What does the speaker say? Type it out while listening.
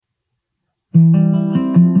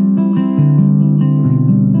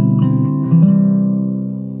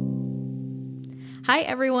Hi,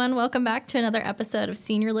 everyone. Welcome back to another episode of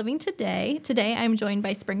Senior Living Today. Today, I'm joined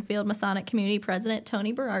by Springfield Masonic Community President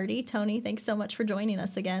Tony Berardi. Tony, thanks so much for joining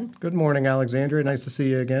us again. Good morning, Alexandria. Nice to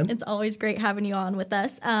see you again. It's always great having you on with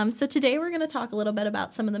us. So today, we're going to talk a little bit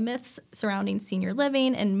about some of the myths surrounding senior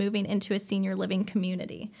living and moving into a senior living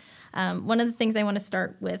community. One of the things I want to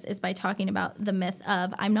start with is by talking about the myth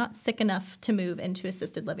of I'm not sick enough to move into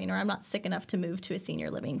assisted living, or I'm not sick enough to move to a senior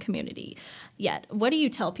living community yet. What do you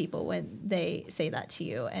tell people when they say that to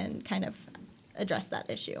you and kind of address that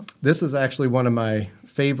issue? This is actually one of my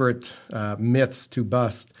favorite myths to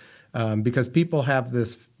bust because people have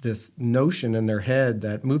this notion in their head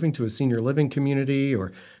that moving to a senior living community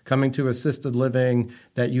or coming to assisted living,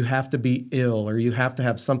 that you have to be ill or you have to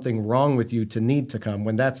have something wrong with you to need to come,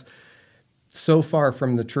 when that's so far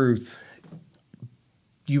from the truth.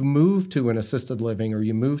 You move to an assisted living or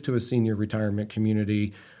you move to a senior retirement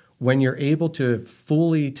community when you're able to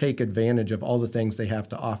fully take advantage of all the things they have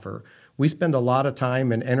to offer. We spend a lot of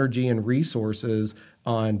time and energy and resources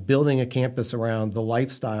on building a campus around the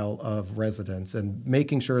lifestyle of residents and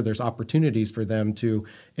making sure there's opportunities for them to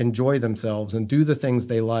enjoy themselves and do the things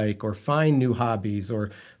they like, or find new hobbies,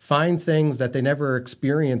 or find things that they never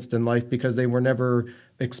experienced in life because they were never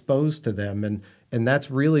exposed to them. And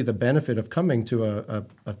that's really the benefit of coming to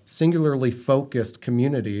a singularly focused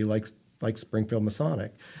community like Springfield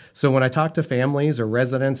Masonic. So when I talk to families or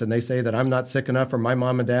residents and they say that I'm not sick enough or my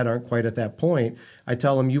mom and dad aren't quite at that point, I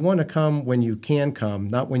tell them you want to come when you can come,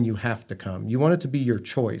 not when you have to come. You want it to be your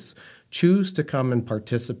choice. Choose to come and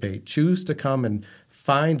participate. Choose to come and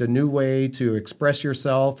find a new way to express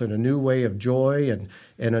yourself and a new way of joy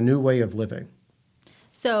and a new way of living.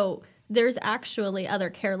 So there's actually other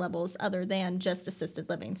care levels other than just assisted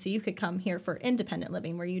living. So you could come here for independent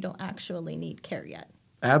living where you don't actually need care yet.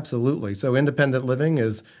 Absolutely. So independent living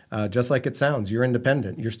is just like it sounds. You're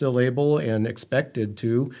independent. You're still able and expected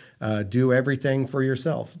to do everything for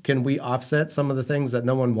yourself. Can we offset some of the things that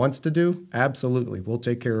no one wants to do? Absolutely. We'll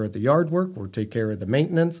take care of the yard work. We'll take care of the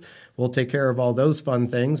maintenance. We'll take care of all those fun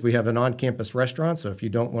things. We have an on-campus restaurant, so if you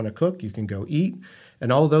don't want to cook, you can go eat.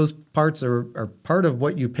 And all those parts are part of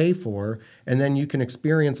what you pay for, and then you can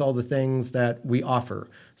experience all the things that we offer.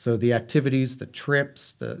 So the activities, the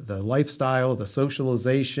trips, the lifestyle, the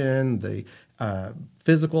socialization, the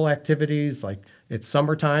physical activities, like it's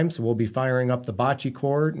summertime, so we'll be firing up the bocce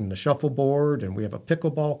court and the shuffleboard, and we have a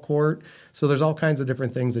pickleball court. So there's all kinds of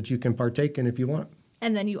different things that you can partake in if you want.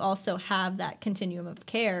 And then you also have that continuum of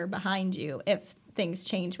care behind you if things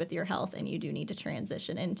change with your health and you do need to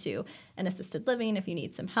transition into an assisted living if you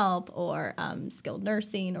need some help, or skilled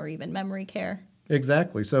nursing, or even memory care.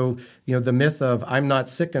 Exactly. So, the myth of I'm not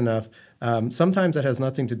sick enough, sometimes it has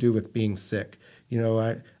nothing to do with being sick.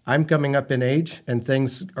 I'm coming up in age and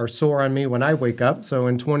things are sore on me when I wake up. So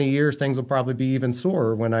in 20 years, things will probably be even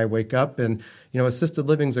sorer when I wake up. And, assisted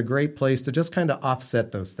living is a great place to just kind of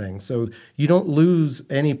offset those things. So you don't lose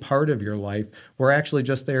any part of your life. We're actually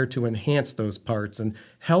just there to enhance those parts and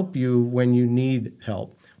help you when you need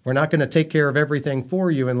help. We're not going to take care of everything for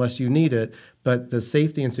you unless you need it, but the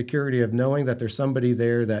safety and security of knowing that there's somebody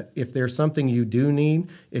there that if there's something you do need,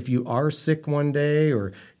 if you are sick one day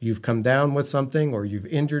or you've come down with something or you've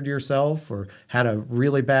injured yourself or had a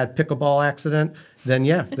really bad pickleball accident, then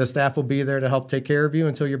the staff will be there to help take care of you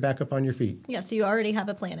until you're back up on your feet. Yeah, so you already have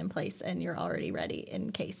a plan in place and you're already ready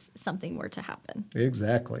in case something were to happen.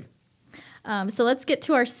 Exactly. So let's get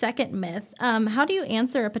to our second myth. How do you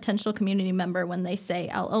answer a potential community member when they say,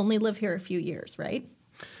 I'll only live here a few years, right?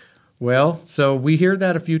 Well, so we hear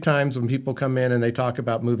that a few times when people come in and they talk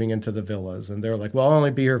about moving into the villas. And they're like, well, I'll only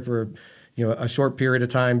be here for a short period of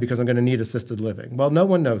time because I'm going to need assisted living. Well, no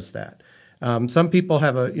one knows that. Some people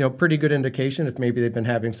have a pretty good indication if maybe they've been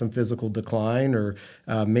having some physical decline, or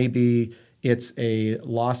maybe it's a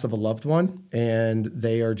loss of a loved one and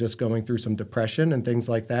they are just going through some depression and things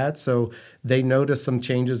like that. So they notice some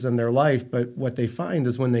changes in their life. But what they find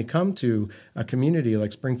is when they come to a community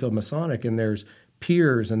like Springfield Masonic and there's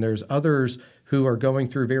peers and there's others who are going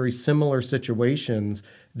through very similar situations,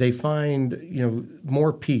 they find,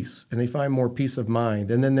 more peace and they find more peace of mind.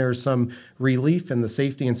 And then there's some relief in the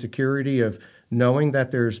safety and security of knowing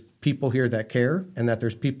that there's people here that care and that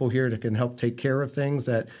there's people here that can help take care of things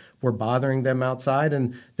that were bothering them outside.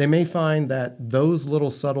 And they may find that those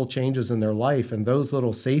little subtle changes in their life and those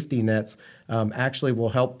little safety nets actually will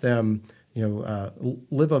help them,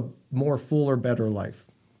 live a more fuller, better life.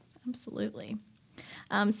 Absolutely.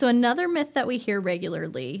 So another myth that we hear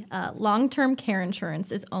regularly, long-term care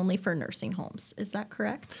insurance is only for nursing homes. Is that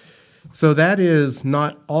correct? So that is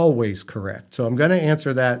not always correct. So I'm going to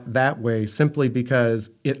answer that way simply because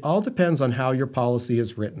it all depends on how your policy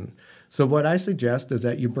is written. So what I suggest is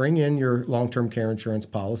that you bring in your long-term care insurance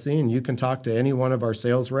policy, and you can talk to any one of our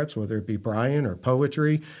sales reps, whether it be Brian or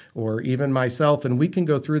Poetry or even myself, and we can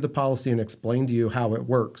go through the policy and explain to you how it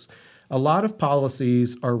works. A lot of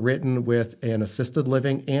policies are written with an assisted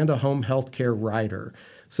living and a home health care rider.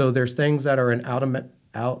 So there's things that are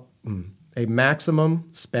a maximum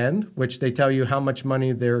spend, which they tell you how much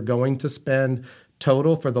money they're going to spend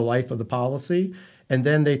total for the life of the policy. And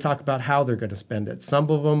then they talk about how they're going to spend it. Some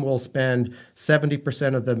of them will spend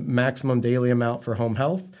 70% of the maximum daily amount for home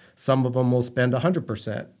health. Some of them will spend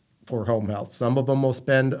 100% for home health. Some of them will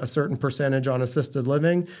spend a certain percentage on assisted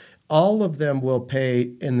living. All of them will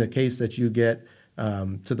pay in the case that you get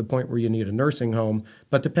to the point where you need a nursing home.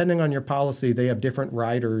 But depending on your policy, they have different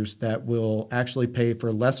riders that will actually pay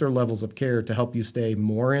for lesser levels of care to help you stay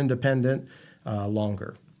more independent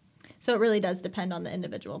longer. So it really does depend on the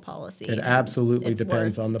individual policy. It absolutely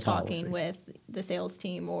depends on the policy. Talking with the sales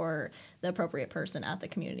team or the appropriate person at the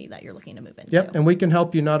community that you're looking to move into. Yep, and we can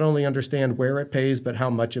help you not only understand where it pays, but how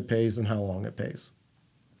much it pays and how long it pays.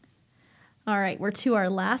 All right, we're to our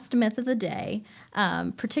last myth of the day,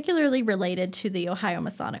 particularly related to the Ohio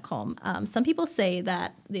Masonic Home. Some people say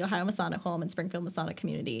that the Ohio Masonic Home and Springfield Masonic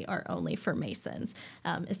Community are only for Masons.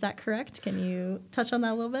 Is that correct? Can you touch on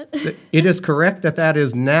that a little bit? It is correct that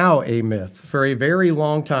is now a myth. For a very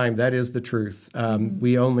long time, that is the truth.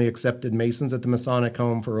 We only accepted Masons at the Masonic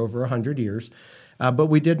Home for over 100 years. But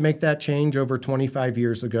we did make that change over 25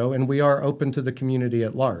 years ago, and we are open to the community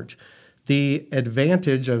at large. The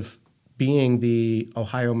advantage of being the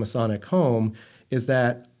Ohio Masonic Home is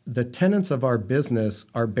that the tenets of our business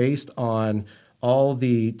are based on all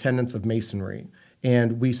the tenets of Masonry,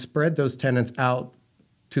 and we spread those tenets out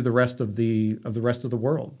to the rest of the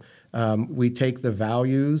world. We take the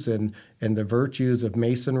values and the virtues of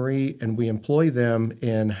Masonry, and we employ them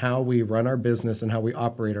in how we run our business and how we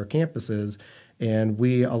operate our campuses, and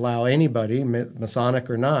we allow anybody,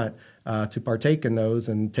 Masonic or not, to partake in those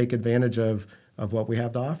and take advantage of what we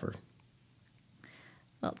have to offer.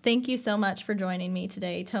 Well, thank you so much for joining me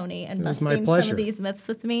today, Tony, and busting some of these myths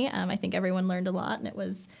with me. I think everyone learned a lot, and it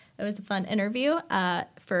was a fun interview.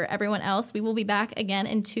 For everyone else, we will be back again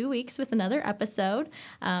in 2 weeks with another episode.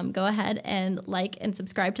 Go ahead and like and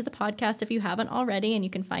subscribe to the podcast if you haven't already, and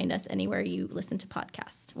you can find us anywhere you listen to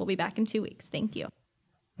podcasts. We'll be back in 2 weeks. Thank you.